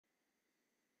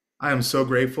I am so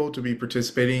grateful to be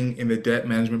participating in the debt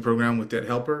management program with Debt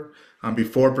Helper.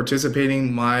 Before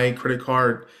participating, my credit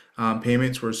card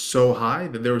payments were so high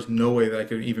that there was no way that I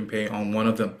could even pay on one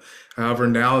of them. However,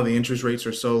 now the interest rates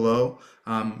are so low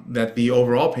that the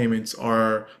overall payments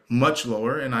are much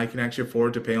lower, and I can actually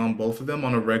afford to pay on both of them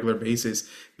on a regular basis.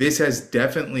 This has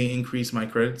definitely increased my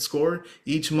credit score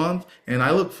each month, and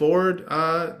I look forward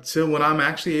to when I'm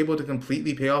actually able to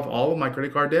completely pay off all of my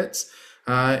credit card debts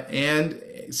and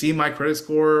see my credit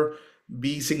score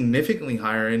be significantly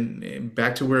higher and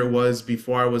back to where it was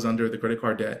before I was under the credit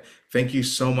card debt. Thank you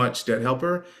so much, Debt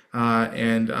Helper.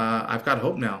 And I've got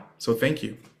hope now. So thank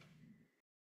you.